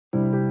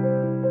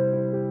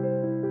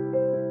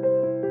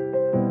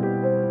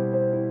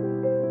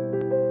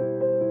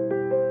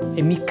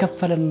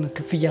የሚከፈለን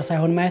ክፍያ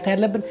ሳይሆን ማየት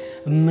ያለብን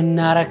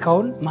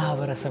ምናረካውን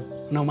ማህበረሰብ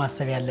ነው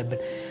ማሰብ ያለብን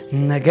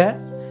ነገ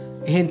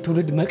ይሄን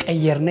ትውልድ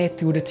መቀየርና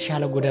ወደ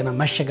ተሻለ ጎዳና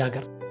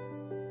ማሸጋገር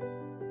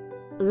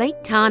Lake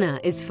Tana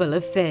is full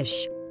of fish,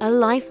 a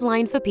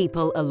lifeline for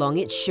people along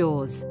its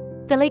shores.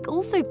 The lake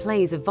also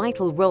plays a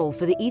vital role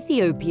for the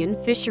Ethiopian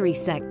fishery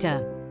sector.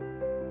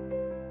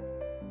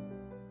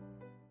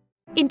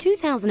 In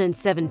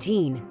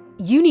 2017,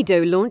 UNIDO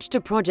launched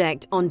a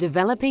project on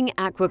developing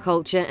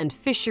aquaculture and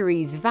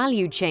fisheries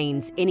value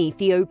chains in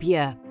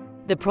Ethiopia.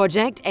 The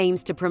project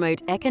aims to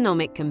promote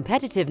economic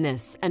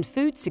competitiveness and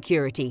food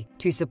security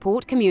to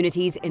support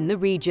communities in the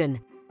region.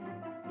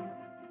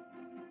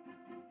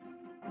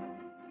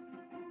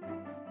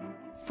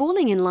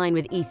 Falling in line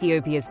with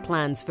Ethiopia's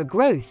plans for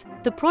growth,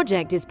 the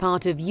project is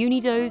part of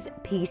UNIDO's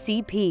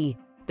PCP,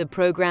 the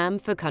Programme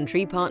for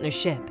Country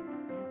Partnership.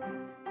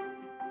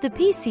 The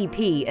PCP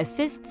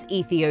assists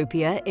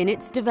Ethiopia in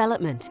its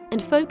development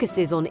and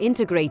focuses on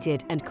integrated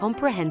and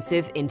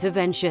comprehensive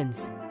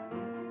interventions.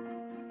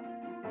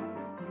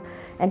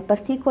 And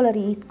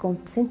particularly it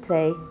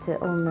concentrates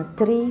on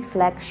 3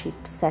 flagship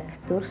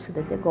sectors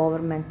that the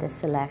government has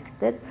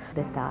selected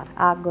that are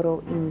agro,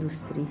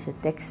 industries,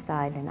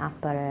 textile and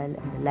apparel,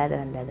 and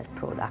leather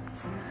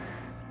products.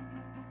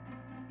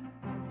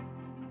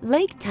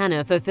 Lake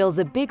Tana fulfills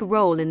a big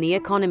role in the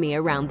economy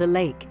around the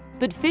lake,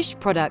 but fish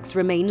products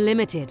remain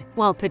limited,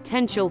 while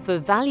potential for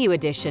value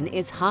addition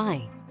is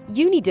high.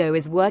 UNIDO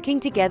is working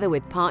together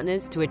with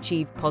partners to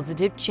achieve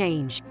positive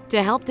change to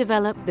help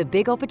develop the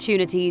big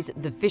opportunities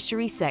the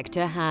fishery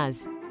sector has.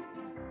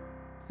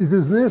 It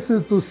is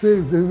necessary to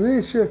save the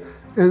nature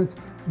and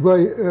by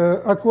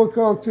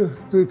aquaculture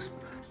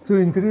to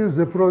increase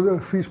the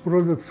fish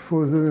products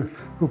for the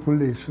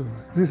population.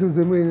 This is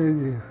the main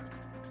idea.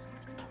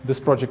 This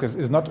project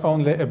is not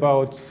only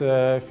about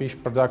fish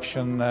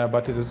production,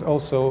 but it is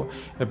also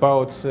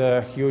about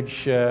huge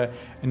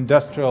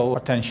industrial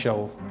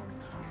potential,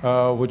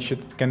 which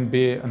can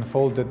be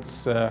unfolded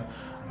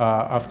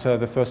after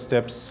the first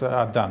steps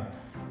are done.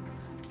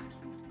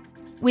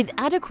 With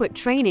adequate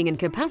training and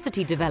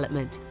capacity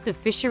development, the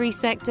fishery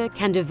sector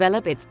can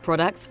develop its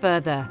products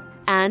further.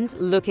 And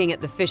looking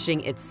at the fishing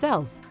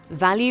itself,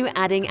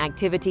 value-adding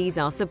activities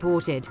are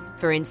supported,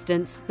 for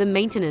instance, the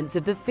maintenance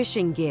of the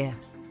fishing gear.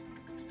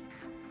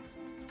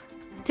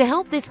 To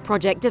help this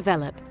project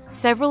develop,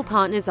 several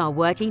partners are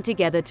working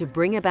together to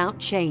bring about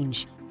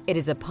change. It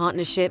is a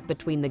partnership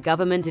between the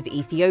government of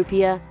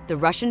Ethiopia, the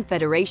Russian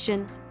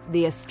Federation,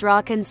 the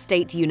Astrakhan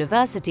State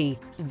University,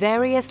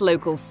 various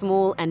local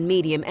small and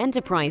medium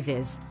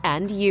enterprises,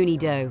 and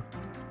UNIDO.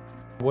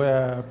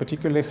 We're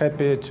particularly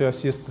happy to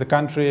assist the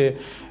country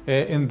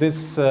in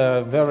this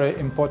very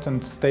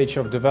important stage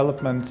of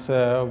development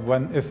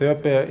when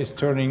Ethiopia is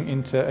turning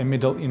into a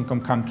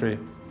middle-income country.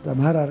 The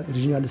Amhara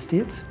regional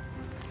state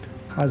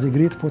has a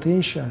great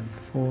potential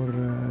for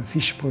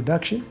fish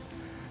production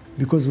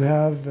because we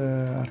have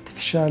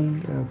artificial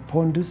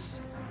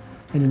ponds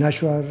and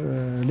natural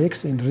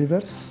lakes and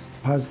rivers.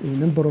 Has a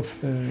number of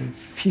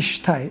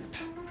fish type,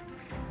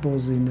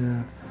 both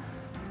in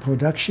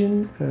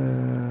production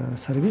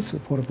service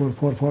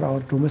for our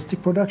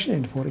domestic production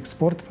and for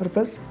export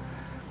purpose.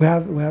 We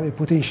have a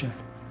potential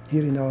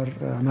here in our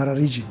Amhara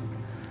region,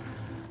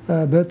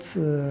 but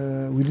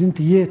we didn't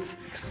yet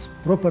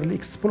properly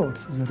exploit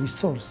the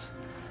resource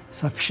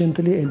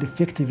sufficiently and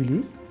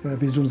effectively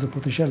based on the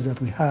potential that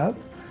we have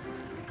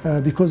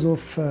because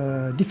of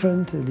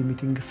different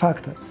limiting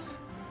factors.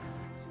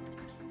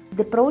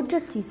 The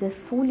project is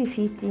fully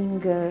fitting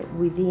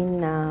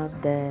within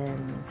the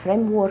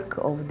framework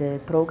of the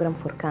Programme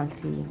for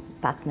Country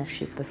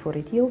Partnership for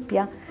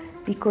Ethiopia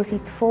because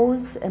it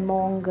falls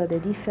among the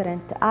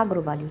different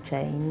agro-value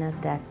chain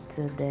that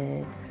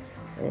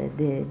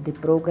the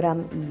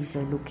programme is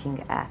looking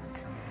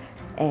at.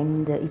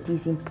 And it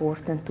is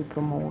important to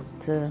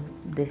promote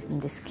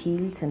the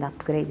skills and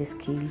upgrade the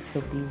skills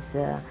of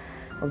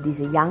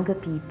these younger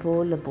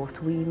people, both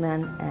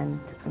women and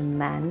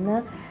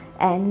men,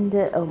 and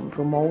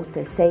promote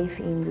a safe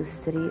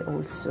industry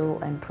also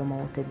and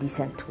promote a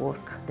decent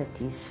work.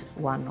 That is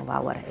one of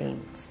our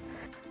aims.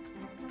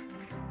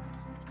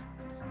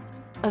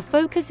 A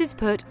focus is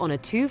put on a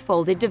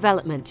two-folded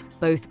development,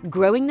 both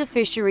growing the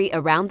fishery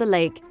around the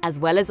lake as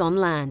well as on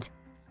land.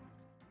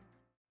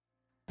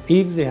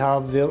 If they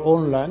have their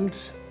own land,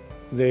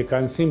 they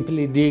can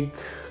simply dig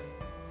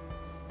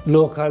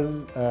local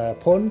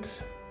ponds.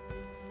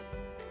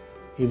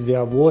 If they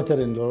have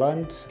water in the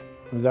land,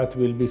 that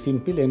will be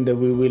simple, and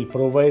we will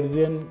provide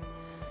them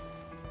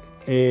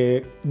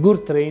a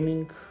good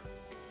training,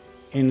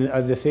 and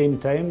at the same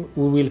time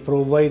we will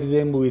provide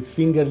them with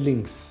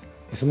fingerlings,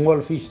 small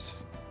fish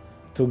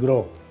to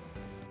grow.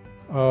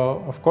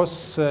 Of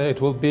course, it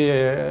will be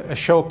a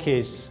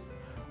showcase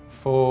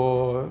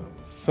for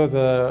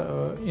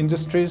further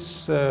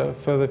industries,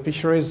 further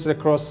fisheries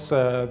across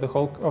the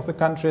whole of the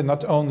country,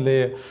 not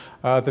only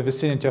the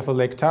vicinity of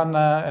Lake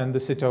Tana and the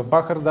city of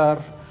Bahir Dar.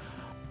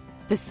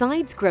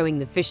 Besides growing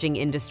the fishing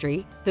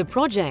industry, the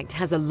project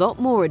has a lot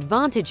more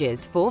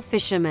advantages for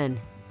fishermen.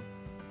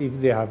 If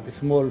they have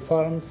small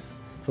farms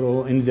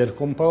in their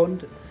compound,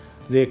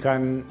 they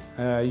can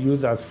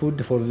use as food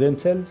for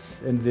themselves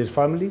and their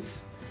families,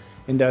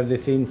 and at the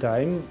same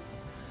time,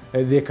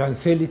 they can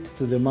sell it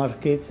to the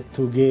market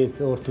to get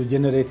or to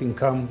generate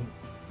income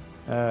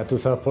to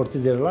support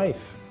their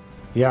life.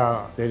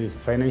 Yeah, there is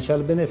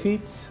financial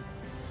benefits.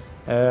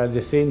 At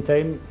the same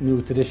time,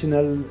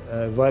 nutritional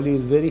value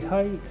is very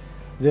high.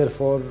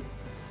 Therefore,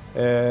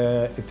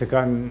 it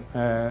can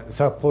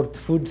support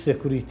food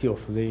security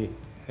of the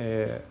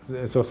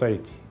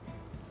society.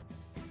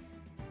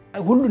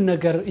 ሁሉ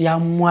ነገር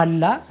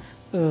ያሟላ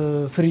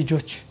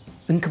ፍሪጆች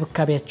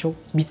እንክብካቤያቸው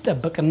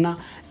ቢጠበቅና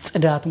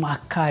ጽዳቱም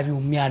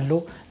አካባቢውም ያለው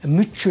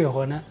ምቹ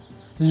የሆነ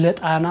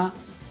ለጣና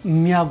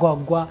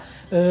የሚያጓጓ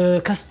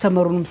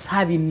ከስተመሩንም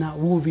ሳቢና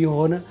ውብ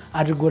የሆነ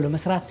አድርጎ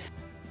ለመስራት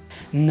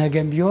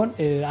ነገም ቢሆን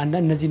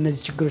እነዚህ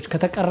ችግሮች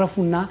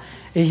ከተቀረፉና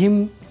ይህም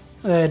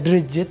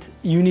ድርጅት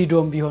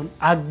ዩኒዶም ቢሆን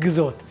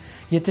አግዞት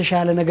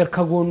የተሻለ ነገር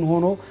ከጎን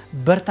ሆኖ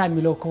በርታ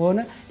የሚለው ከሆነ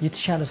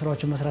የተሻለ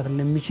ስራዎችን መስራት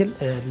እንደሚችል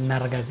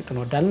እናረጋግጥ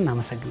እንወዳለን።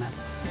 እናመሰግናለን።